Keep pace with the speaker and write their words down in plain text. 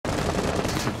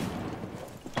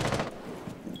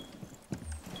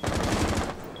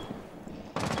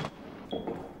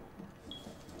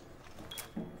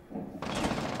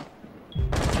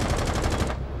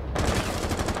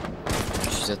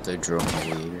at the drone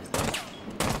leader.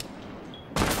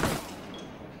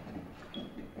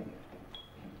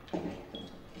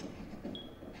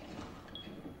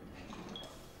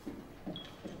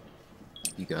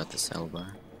 You got this, Alibi.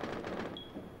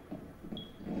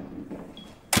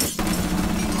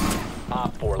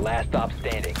 Op 4, last stop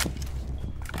standing.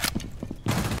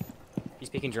 He's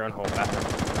peeking drone hole bathroom.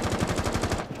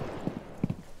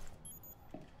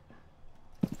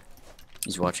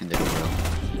 He's watching the video.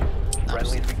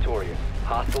 Friendly is victorious.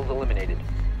 Hostiles eliminated.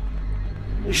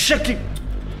 Shit!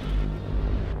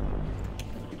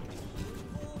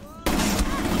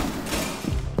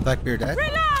 Blackbeard dead?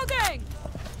 Reloading!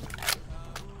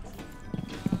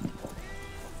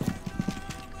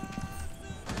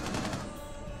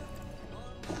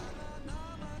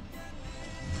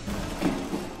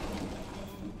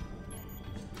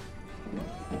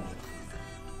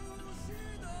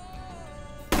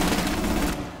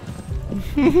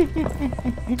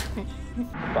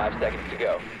 Five seconds to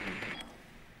go.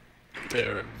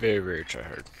 They're very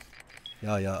tryhard.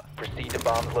 Yeah. Proceed to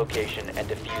bomb's location and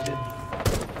defuse it.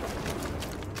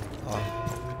 Oh.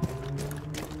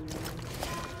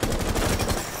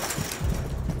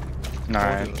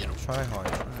 Nice. Try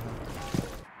hard.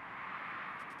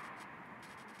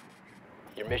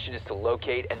 Your mission is to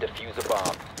locate and defuse a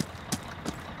bomb.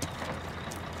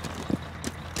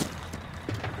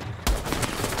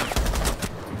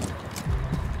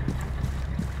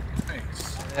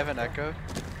 They have an echo.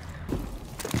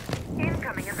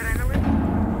 Incoming adrenaline.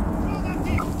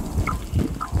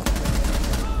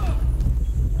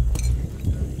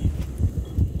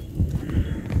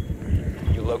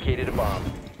 You located a bomb.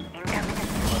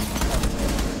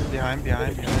 Behind.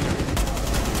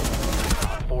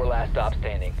 4 last stop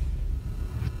standing.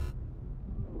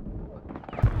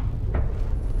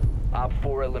 Op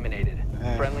 4 eliminated.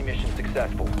 Hey. Friendly mission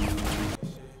successful.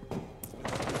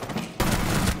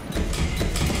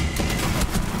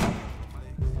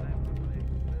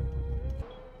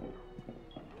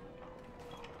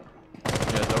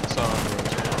 Yeah, Doug's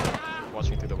on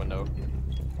watching through the window.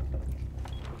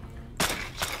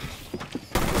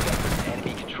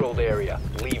 Enemy controlled area.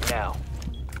 Leave now.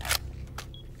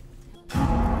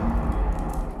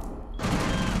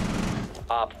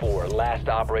 Op 4, last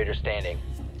operator standing.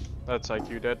 That's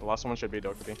IQ dead. The last one should be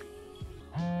Doug. 15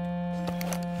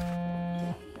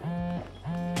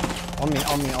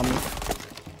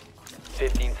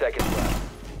 seconds left.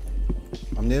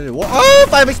 I'm nearly. Oh,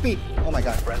 5 HP! Oh my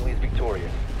god. Friendly is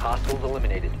victorious. Hostiles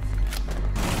eliminated.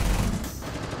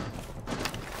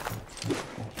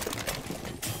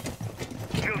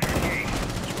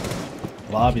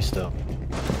 Lobby still.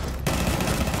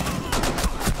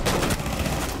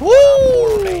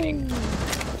 Woo! Remaining.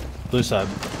 Blue side.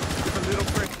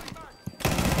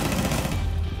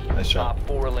 Nice shot. Op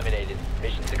 4 eliminated.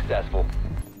 Mission successful.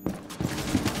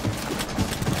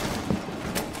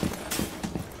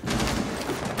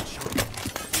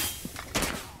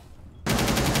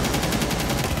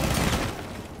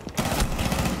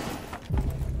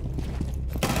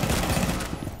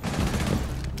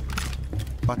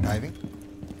 Fuck diving.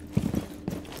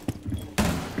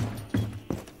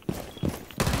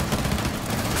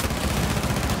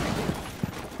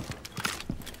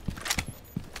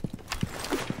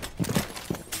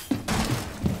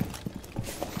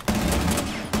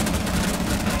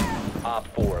 Op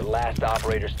 4, last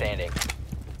operator standing.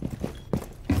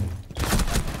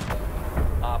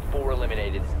 Op 4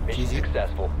 eliminated. Mission GG.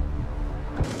 successful.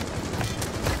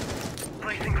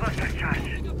 Placing cluster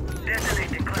charge.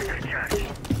 Detonating cluster charge.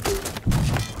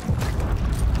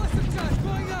 Cluster charge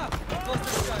going up!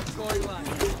 Cluster charge going live.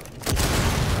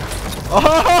 I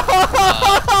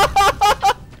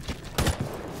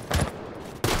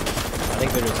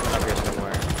think they're just up here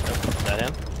somewhere. Is that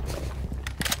him?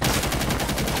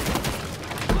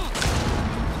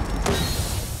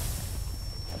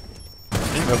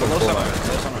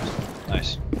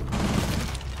 Nice.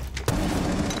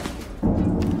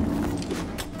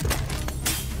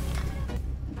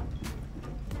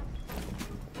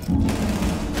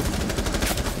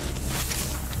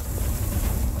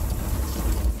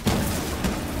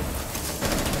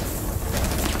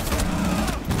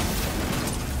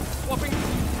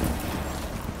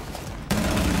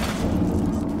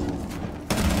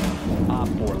 Op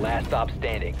 4, last stop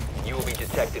standing. You will be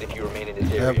detected if you remain in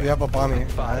this area. We have a bomb here.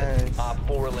 Spotted. Nice. Op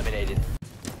 4 eliminated.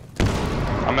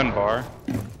 I'm in bar.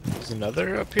 There's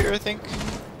another up here, I think.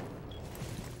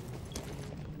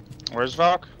 Where's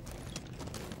Valk?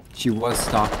 She was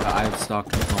stocked. I've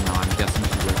stocked until now. I'm guessing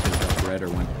she rotated up red or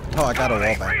went. Oh, I got a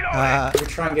wall back. We're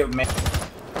trying to get me.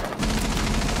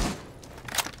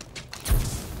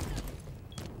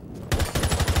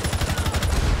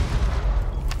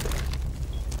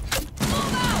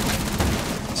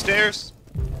 Stairs.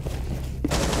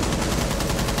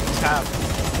 Tap.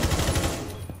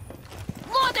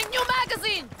 Loading new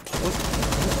magazine!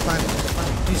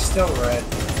 He's still red.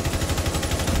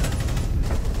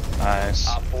 Nice.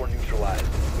 Op 4 neutralized.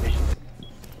 Mission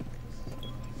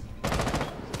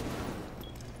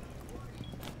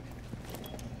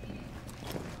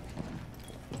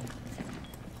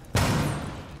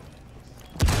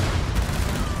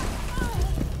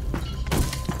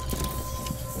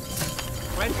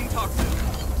Planting toxin.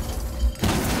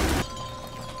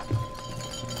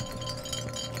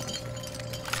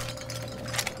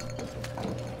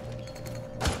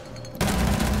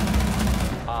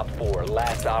 Op 4,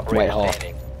 last operator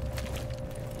standing.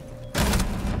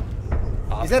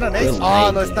 Op Is that an 4 ace?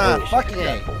 Oh, no, it's not. mission Fucking A.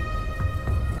 successful.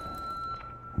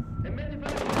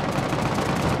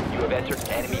 You have entered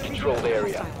enemy controlled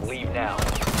area. Leave now.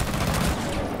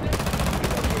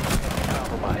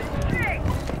 Compromised.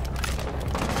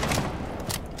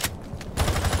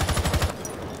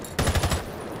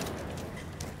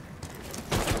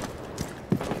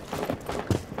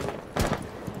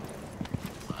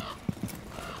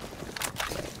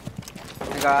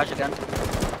 Garage again.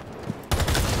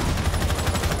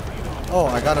 Oh,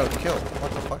 I got a kill.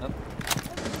 What the fuck?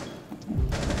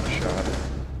 Shot.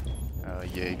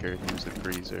 Jaeger, he was a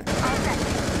freezer.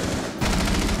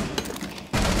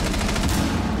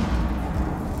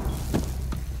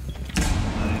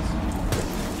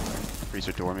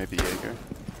 Freezer door, maybe Jaeger.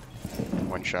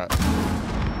 One shot.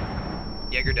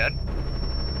 Jaeger dead.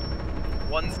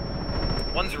 One's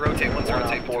rotate, one's One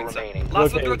rotate. op 4 remaining.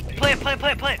 Last one,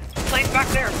 plant. Plant's back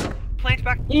there. Plant's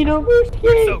back. You know,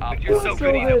 You're so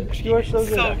good, Eno. You are so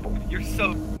good. You're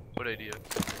so. What idea?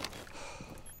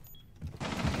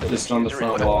 The Just on the diffuser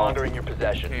front is no wall. longer in your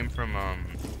possession. Came from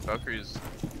Valkyrie's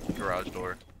garage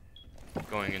door,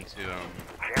 going into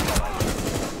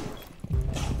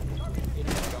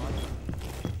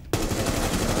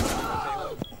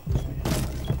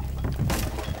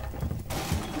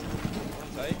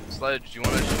Sledge, do you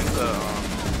want to shoot the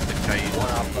kite?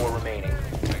 One op 4 remaining.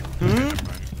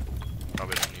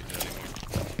 Probably don't need it anymore.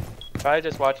 Probably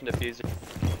just watching diffuser.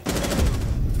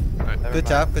 Alright. Good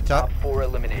job, good job. Op 4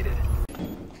 eliminated.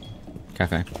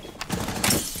 Cafe.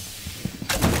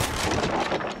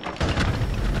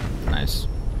 Nice.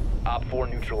 Op 4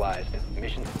 neutralized.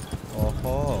 Mission.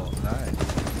 Oh, nice.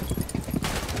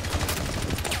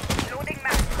 Loading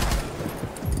map.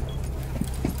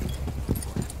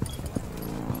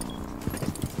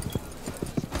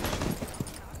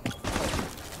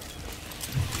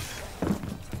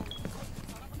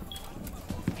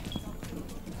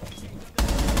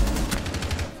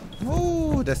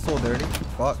 Ooh, that's so dirty.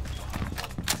 Fuck.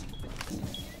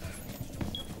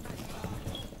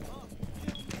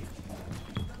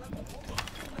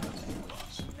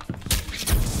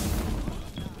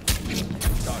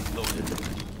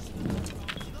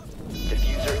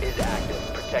 Diffuser is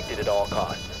active. Protected at all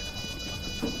costs.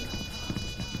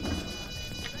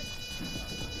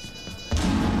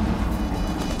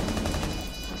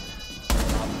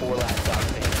 Op 4 last stop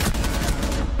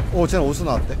standing. 오, 쟤는 어디서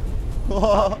나왔대?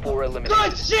 Op 4 eliminated.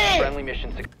 Good shit! Friendly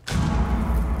mission success.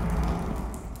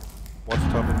 Watch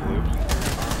top of blue.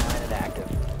 Online and active.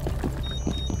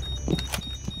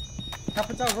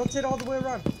 Capital, rotate all the way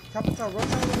around. Capital,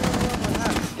 rotate all the way around my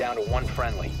hat. Down to one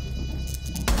friendly.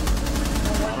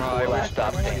 Op 4 last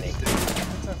stop standing.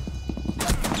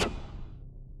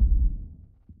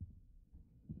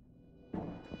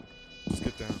 Just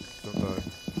get down. Don't die.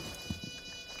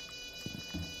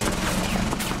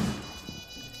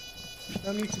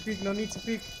 No need to peek, no need to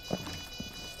peek.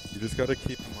 You just gotta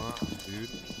keep them on, dude.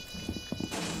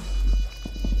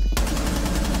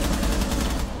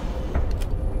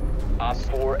 Op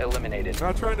 4 eliminated. I'm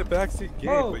not trying to backseat game,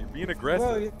 Bro, but you're being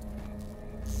aggressive.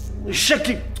 Bro,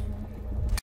 shaking.